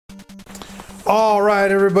All right,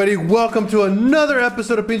 everybody, welcome to another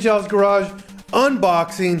episode of PincheAls Garage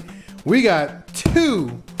Unboxing. We got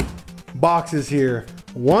two boxes here,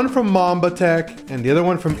 one from Mamba Tech and the other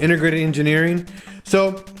one from Integrated Engineering.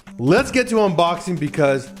 So let's get to unboxing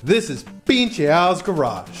because this is PincheAls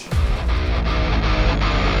Garage.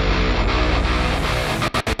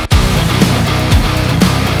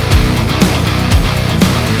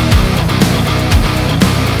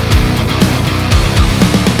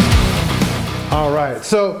 All right,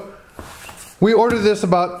 so we ordered this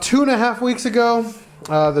about 2.5 weeks ago,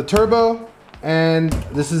 the turbo, and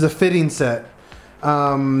this is a fitting set.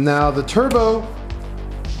 Now the turbo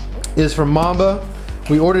is from Mamba.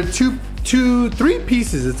 We ordered three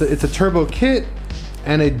pieces. It's a turbo kit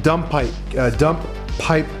and a dump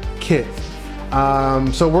pipe kit.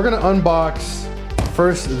 So we're gonna unbox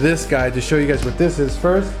first this guy to show you guys what this is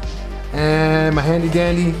first. And my handy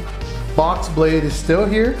dandy box blade is still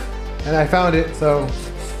here. And I found it, so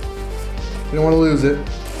you don't want to lose it.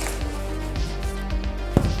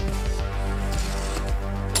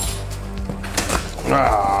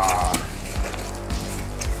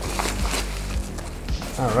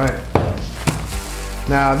 All right.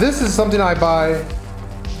 Now this is something I buy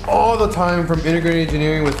all the time from Integrated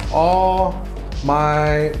Engineering with all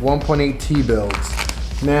my 1.8T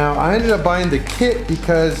builds. Now I ended up buying the kit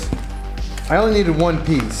because I only needed one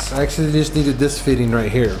piece. I actually just needed this fitting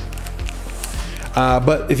right here.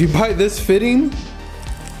 But if you buy this fitting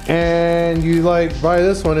and you buy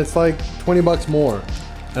this one, it's like 20 bucks more,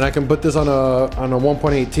 and I can put this on a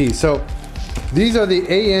 1.8T. So these are the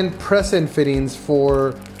AN press-in fittings for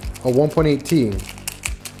a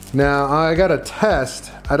 1.8T. Now I got a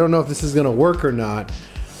test. I don't know if this is gonna work or not,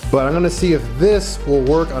 but I'm gonna see if this will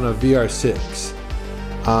work on a VR6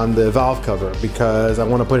 on the valve cover, because I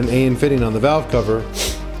want to put an AN fitting on the valve cover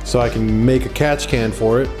so I can make a catch can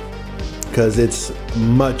for it, because it's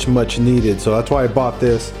much needed. So that's why I bought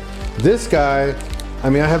this. This guy, I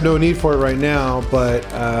mean, I have no need for it right now, but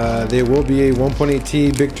there will be a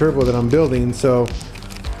 1.8T big turbo that I'm building, so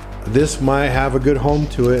this might have a good home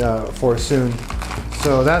to it for soon.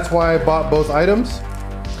 So that's why I bought both items.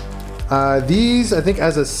 These, I think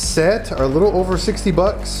as a set, are a little over 60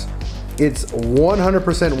 bucks. It's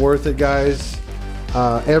 100% worth it, guys.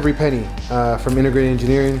 Every penny from Integrated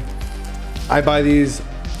Engineering. I buy these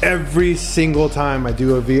every single time I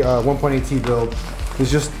do a 1.8T build. It's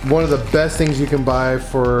just one of the best things you can buy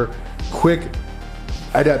for quick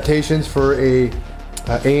adaptations for a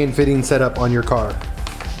AN fitting setup on your car.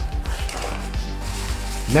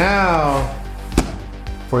 Now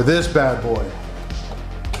for this bad boy.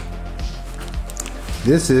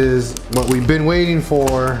 This is what we've been waiting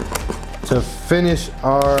for to finish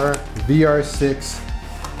our VR6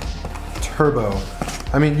 turbo.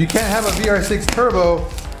 I mean, you can't have a VR6 turbo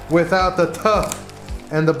without the tough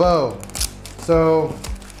and the bow. So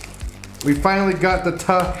we finally got the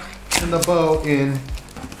tough and the bow in,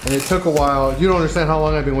 and it took a while. You don't understand how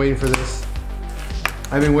long I've been waiting for this.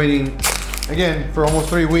 I've been waiting, again, for almost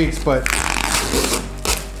 3 weeks, but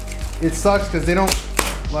it sucks because they don't,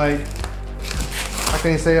 how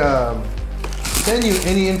can I say, send you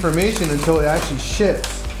any information until it actually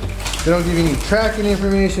ships. They don't give you any tracking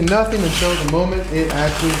information, nothing until the moment it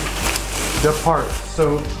actually departs.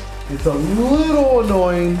 So it's a little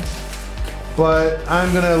annoying, but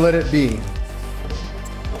I'm gonna let it be.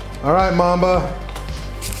 All right, Mamba.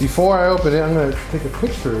 Before I open it, I'm gonna take a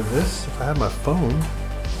picture of this. If I have my phone,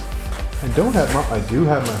 I do have my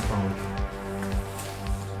phone.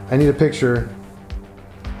 I need a picture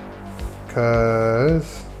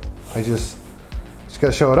because I just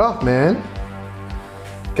gotta show it off, man.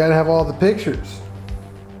 Gotta have all the pictures.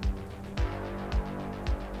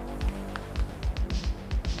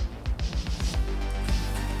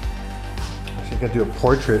 Actually, I gotta do a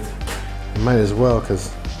portrait. I might as well, because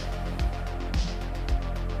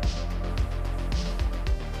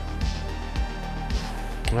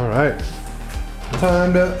all right,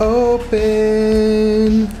 time to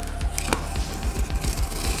open.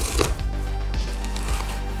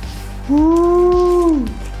 Woo!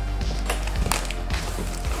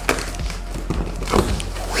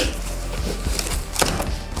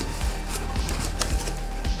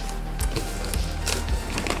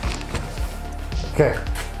 Okay.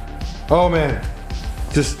 Oh man,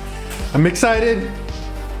 I'm excited.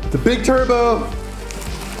 The big turbo.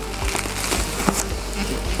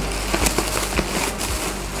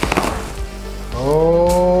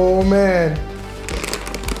 Oh man.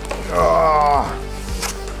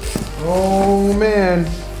 Oh man.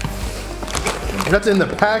 That's in the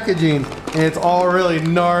packaging, and it's all really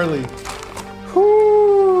gnarly.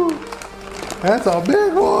 Whoo! That's a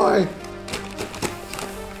big boy.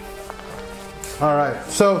 All right,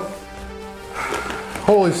 so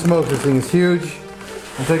holy smoke, this thing is huge.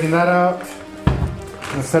 I'm taking that out. I'm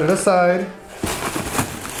gonna set it aside.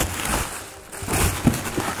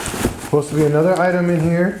 Supposed to be another item in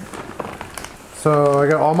here. So I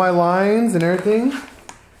got all my lines and everything.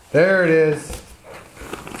 There it is.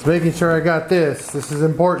 Just making sure I got this. This is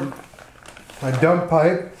important. My dump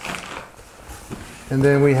pipe. And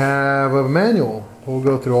then we have a manual. We'll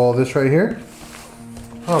go through all this right here.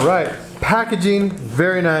 All right, packaging,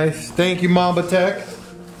 very nice. Thank you, Mamba Tech,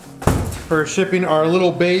 for shipping our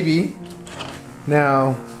little baby.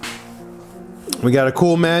 Now, we got a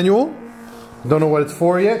cool manual. Don't know what it's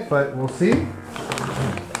for yet, but we'll see.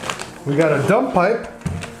 We got a dump pipe,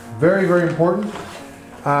 very, very important.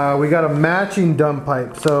 We got a matching dump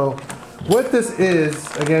pipe. So what this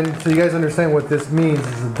is, again, so you guys understand what this means,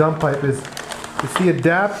 is a dump pipe is, it's the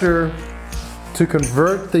adapter to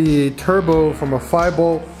convert the turbo from a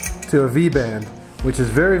 5-bolt to a V-band, which is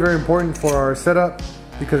very, very important for our setup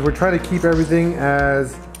because we're trying to keep everything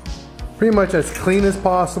as pretty much as clean as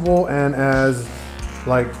possible and as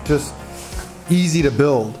like just easy to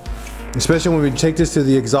build. Especially when we take this to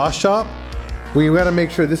the exhaust shop, we gotta make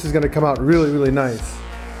sure this is gonna come out really, really nice.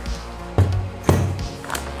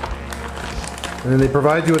 And then they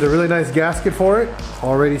provide you with a really nice gasket for it,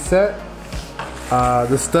 already set.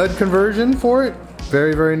 The stud conversion for it,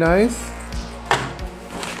 very, very nice.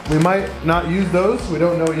 We might not use those, we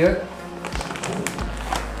don't know yet.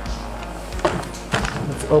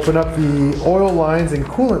 Let's open up the oil lines and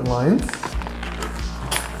coolant lines.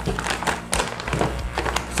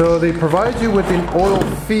 So they provide you with an oil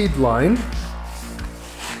feed line.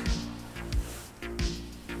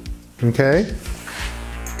 Okay.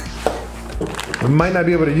 We might not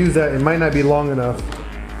be able to use that, it might not be long enough.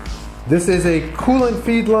 This is a coolant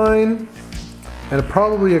feed line and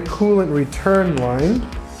probably a coolant return line.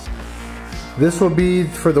 This will be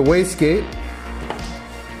for the wastegate.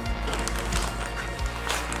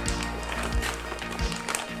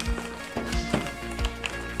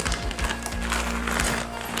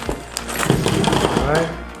 Alright,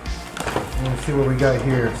 let's see what we got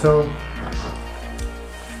here. So,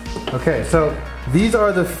 okay, so these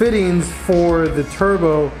are the fittings for the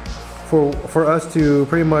turbo for us to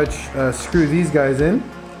pretty much screw these guys in.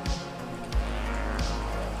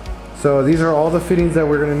 So these are all the fittings that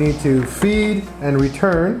we're going to need to feed and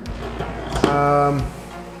return.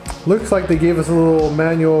 Looks like they gave us a little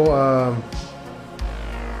manual, a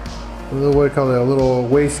little, what do you call it, a little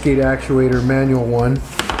wastegate actuator manual one.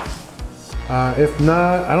 If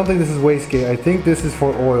not, I don't think this is wastegate. I think this is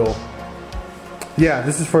for oil. Yeah,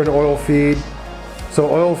 this is for an oil feed. So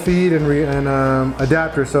oil feed and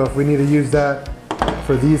adapter. So if we need to use that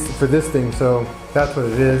for this thing, so that's what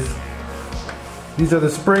it is. These are the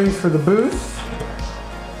springs for the boost.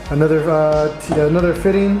 Another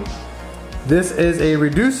fitting. This is a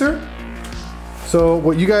reducer. So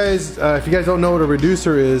what you guys, if you guys don't know what a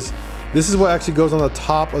reducer is, this is what actually goes on the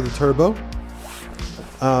top of the turbo.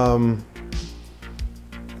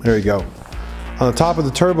 There you go. On the top of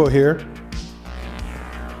the turbo here.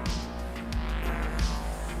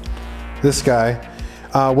 This guy.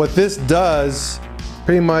 What this does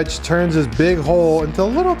pretty much turns this big hole into a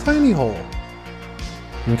little tiny hole.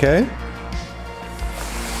 Okay?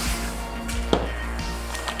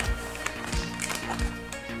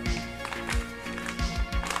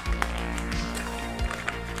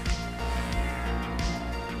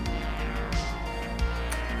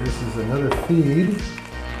 This is another feed.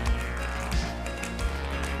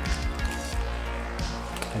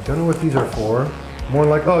 I don't know what these are for. More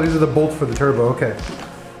like, oh, these are the bolts for the turbo, okay.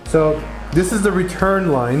 So this is the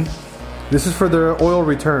return line. This is for the oil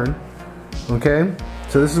return, okay?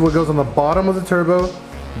 So this is what goes on the bottom of the turbo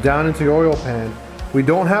down into your oil pan. We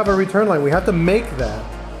don't have a return line. We have to make that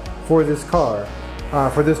for this car,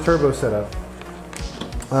 for this turbo setup.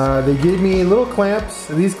 They gave me little clamps.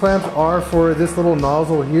 These clamps are for this little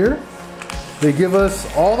nozzle here. They give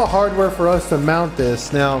us all the hardware for us to mount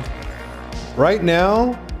this. Now, right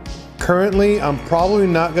now, currently, I'm probably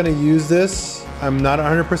not gonna use this. I'm not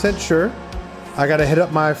 100% sure. I gotta hit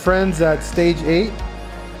up my friends at Stage 8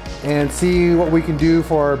 and see what we can do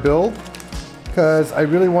for our build, because I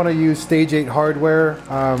really wanna use Stage 8 hardware.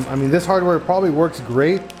 I mean, this hardware probably works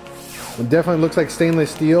great. It definitely looks like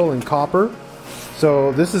stainless steel and copper.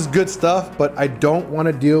 So this is good stuff, but I don't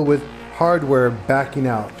wanna deal with hardware backing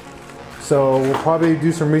out. So we'll probably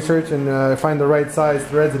do some research and find the right size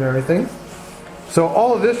threads and everything. So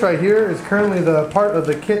all of this right here is currently the part of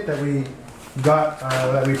the kit that we got,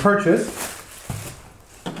 that we purchased.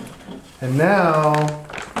 And now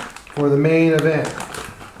for the main event.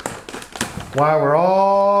 While we're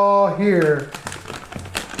all here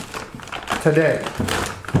today.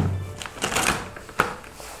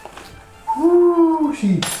 Woo,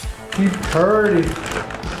 she purty.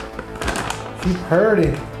 She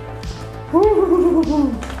purty.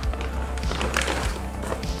 Woo.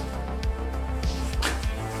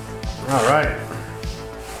 All right.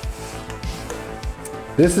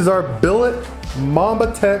 This is our billet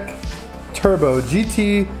Mamba Tech Turbo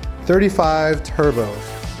GT35 Turbo.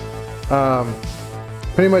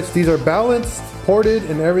 Pretty much these are balanced, ported,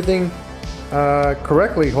 and everything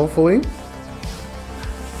correctly, hopefully.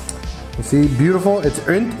 You see, beautiful. It's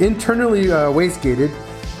internally wastegated.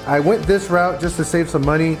 I went this route just to save some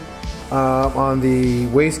money on the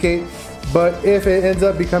wastegate, but if it ends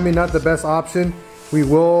up becoming not the best option, we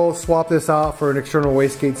will swap this out for an external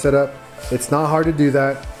wastegate setup. It's not hard to do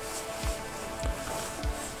that.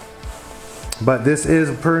 But this is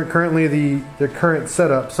currently the current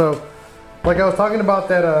setup. So, like I was talking about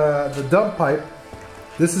that the dump pipe,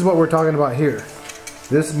 this is what we're talking about here.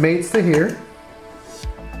 This mates to here.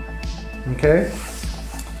 Okay?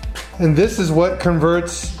 And this is what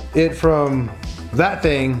converts it from that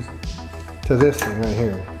thing to this thing right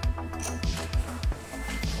here.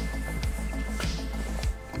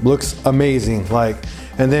 Looks amazing, like,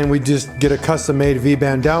 and then we just get a custom made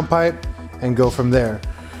V-band downpipe and go from there.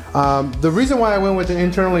 The reason why I went with an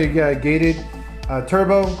internally gated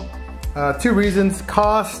turbo, two reasons: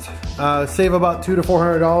 cost, save about $200 to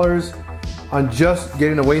 $400 on just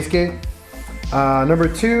getting a wastegate. Number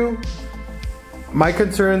two, my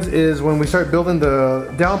concerns is when we start building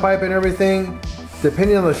the downpipe and everything,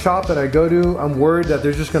 depending on the shop that I go to, I'm worried that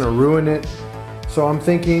they're just gonna ruin it. So I'm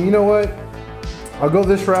thinking, you know what? I'll go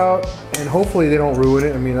this route and hopefully they don't ruin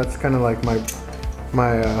it. I mean, that's kind of like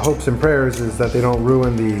my hopes and prayers is that they don't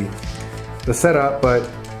ruin the setup. But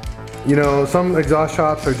you know, some exhaust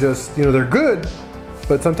shops are just, you know, they're good,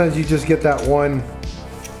 but sometimes you just get that one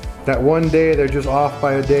day they're just off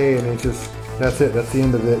by a day, and it just, that's it, that's the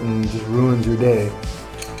end of it, and it just ruins your day.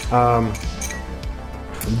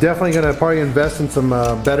 Definitely gonna probably invest in some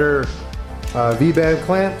better V-band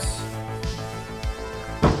clamps.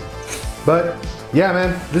 But yeah,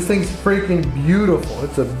 man, this thing's freaking beautiful.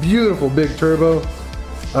 It's a beautiful big turbo.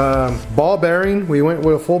 Ball bearing, we went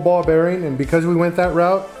with a full ball bearing, and because we went that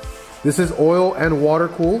route, this is oil and water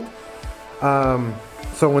cooled.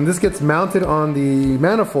 So when this gets mounted on the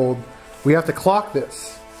manifold, we have to clock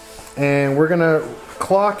this. And we're gonna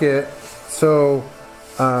clock it, so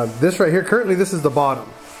this right here, currently this is the bottom.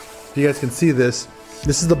 If you guys can see this,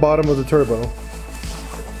 this is the bottom of the turbo.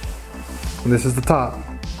 And this is the top.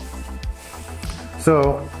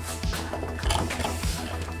 So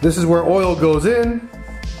this is where oil goes in,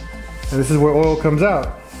 and this is where oil comes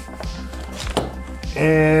out.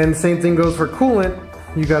 And same thing goes for coolant.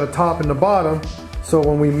 You got a top and a bottom. So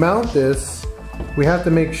when we mount this, we have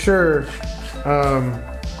to make sure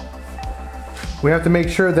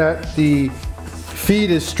that the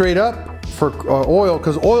feed is straight up for oil,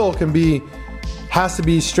 because oil has to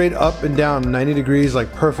be straight up and down, 90 degrees,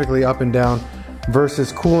 like perfectly up and down,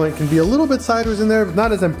 versus coolant can be a little bit sideways in there,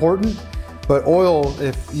 not as important. But oil,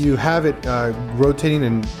 if you have it rotating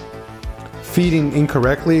and feeding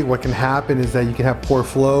incorrectly, what can happen is that you can have poor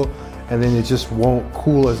flow, and then it just won't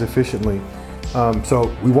cool as efficiently.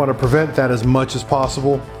 So we want to prevent that as much as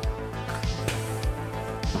possible.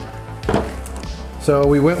 So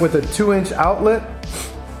we went with a 2-inch outlet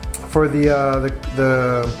for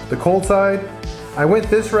the cold side. I went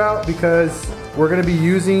this route because we're going to be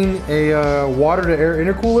using a water to air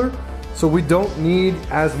intercooler, so we don't need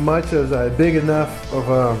as much as a big enough of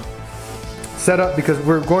a setup, because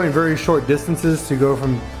we're going very short distances to go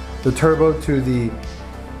from the turbo to the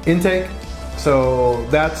intake. So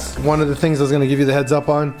that's one of the things I was going to give you the heads up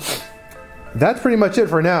on. That's pretty much it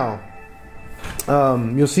for now.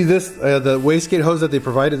 You'll see this, the wastegate hose that they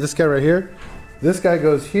provided, this guy right here. This guy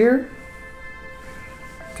goes here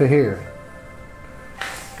to here.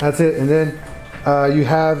 That's it. And then you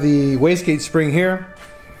have the wastegate spring here.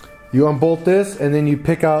 You unbolt this, and then you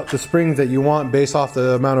pick out the springs that you want based off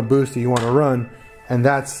the amount of boost that you want to run, and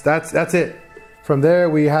that's it. From there,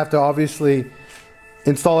 we have to obviously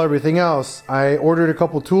install everything else. I ordered a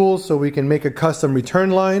couple tools so we can make a custom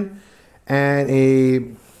return line and a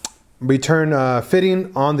return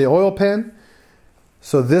fitting on the oil pan,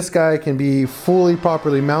 so this guy can be fully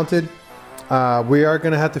properly mounted. We are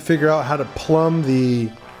going to have to figure out how to plumb the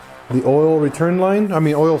oil return line,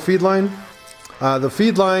 oil feed line. The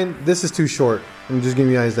feed line, this is too short. I'm just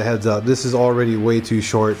giving you guys the heads up. This is already way too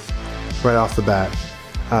short right off the bat.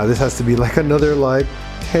 This has to be like another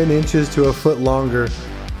 10 inches to a foot longer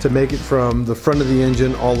to make it from the front of the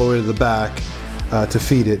engine all the way to the back to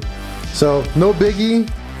feed it. So no biggie.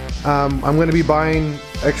 I'm going to be buying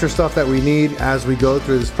extra stuff that we need as we go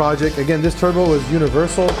through this project. Again, this turbo is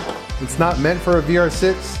universal. It's not meant for a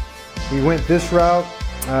VR6. We went this route.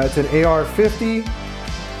 It's an AR50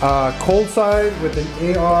 cold side with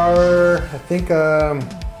an AR. I think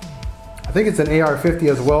it's an AR50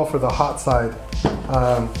 as well for the hot side.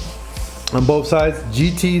 On both sides,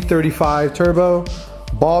 GT35 turbo,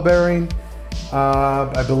 ball bearing.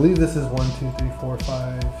 I believe this is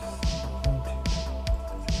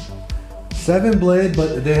 7 blade,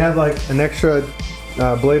 but they have like an extra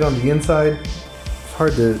blade on the inside. It's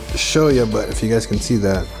hard to show you, but if you guys can see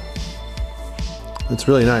that, it's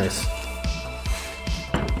really nice.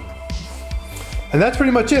 And that's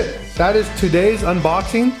pretty much it. That is today's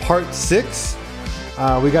unboxing, part 6.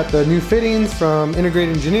 We got the new fittings from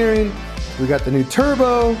Integrated Engineering. We got the new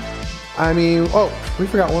turbo. I mean, oh, we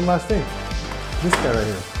forgot one last thing. This guy right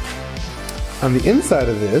here. On the inside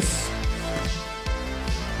of this,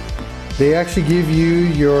 they actually give you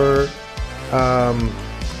your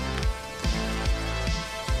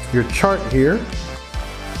chart here.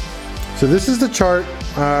 So this is the chart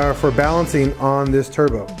for balancing on this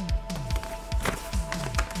turbo.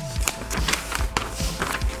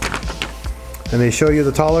 And they show you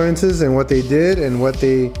the tolerances and what they did and what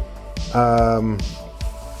they, how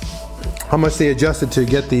much they adjusted to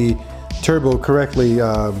get the turbo correctly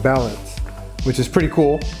balanced, which is pretty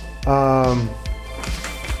cool.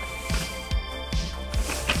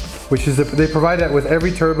 They provide that with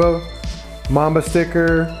every turbo, Mamba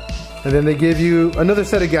sticker, and then they give you another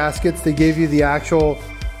set of gaskets. They gave you the actual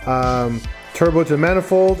turbo to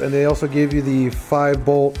manifold, and they also gave you the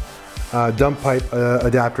 5-bolt dump pipe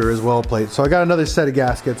adapter as well plate. So I got another set of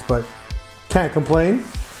gaskets, but can't complain.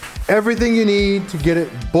 Everything you need to get it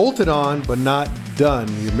bolted on, but not done.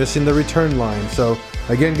 You're missing the return line. So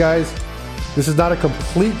again, guys, this is not a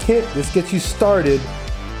complete kit. This gets you started,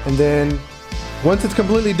 and then once it's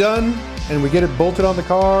completely done and we get it bolted on the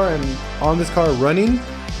car and on this car running,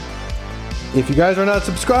 if you guys are not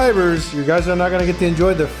subscribers, you guys are not going to get to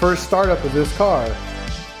enjoy the first startup of this car,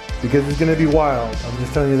 because it's going to be wild. I'm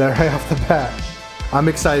just telling you that right off the bat. I'm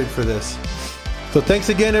excited for this. So thanks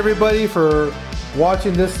again, everybody, for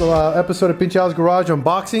watching this episode of PincheAls Garage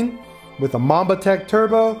unboxing with a Mamba Tech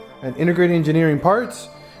Turbo and Integrated Engineering parts.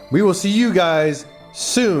 We will see you guys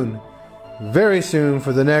soon, very soon,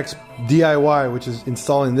 for the next DIY, which is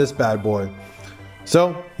installing this bad boy.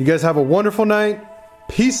 So you guys have a wonderful night.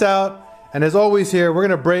 Peace out. And as always here, we're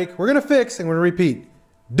going to break, we're going to fix, and we're going to repeat.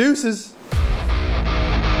 Deuces.